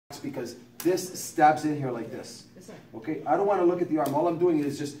because this stabs in here like this. Yes, sir. Okay, I don't want to look at the arm. All I'm doing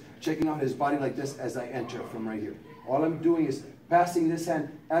is just checking out his body like this as I enter from right here. All I'm doing is passing this hand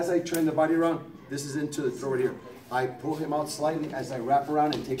as I turn the body around. This is into the throat here. I pull him out slightly as I wrap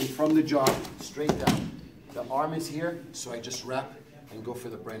around and take him from the jaw straight down. The arm is here, so I just wrap and go for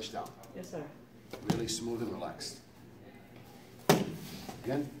the branch down. Yes, sir. Really smooth and relaxed.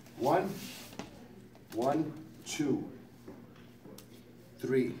 Again, 1, 2,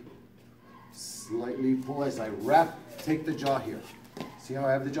 3. Slightly pull as I wrap, take the jaw here. See how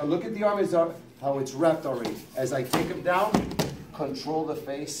I have the jaw? Look at the arm, how it's wrapped already. As I take him down, control the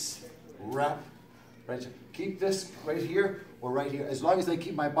face, wrap, right. Keep this right here or right here, as long as I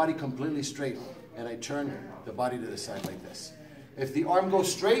keep my body completely straight and I turn the body to the side like this. If the arm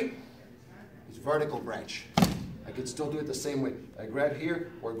goes straight, it's vertical branch. I can still do it the same way. I grab here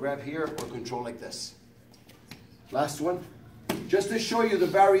or control like this. Last one. Just to show you the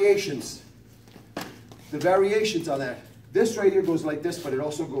variations. The variations on that. This right here goes like this, but it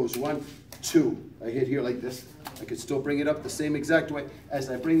also goes 1, 2. I hit here like this. I could still bring it up the same exact way. As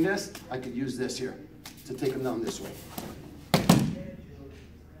I bring this, I could use this here to take them down this way.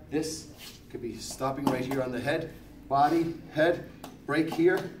 This could be stopping right here on the head, body, head, break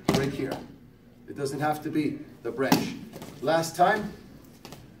here, break here. It doesn't have to be the branch. Last time,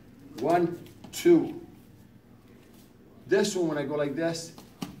 1, 2. This one, when I go like this,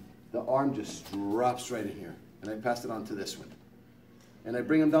 the arm just drops right in here. And I pass it on to this one. And I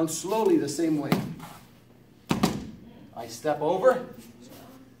bring them down slowly the same way. I step over,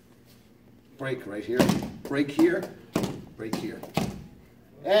 break right here, break here, break here.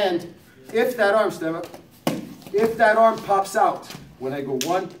 And if that arm, step up, if that arm pops out, when I go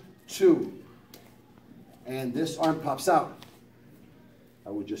 1, 2, and this arm pops out, I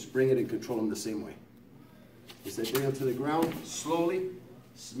would just bring it and control them the same way. As I bring them to the ground, slowly,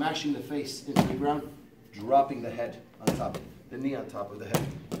 smashing the face into the ground, dropping the head on top, the knee on top of the head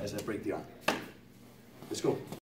as I break the arm. Let's go.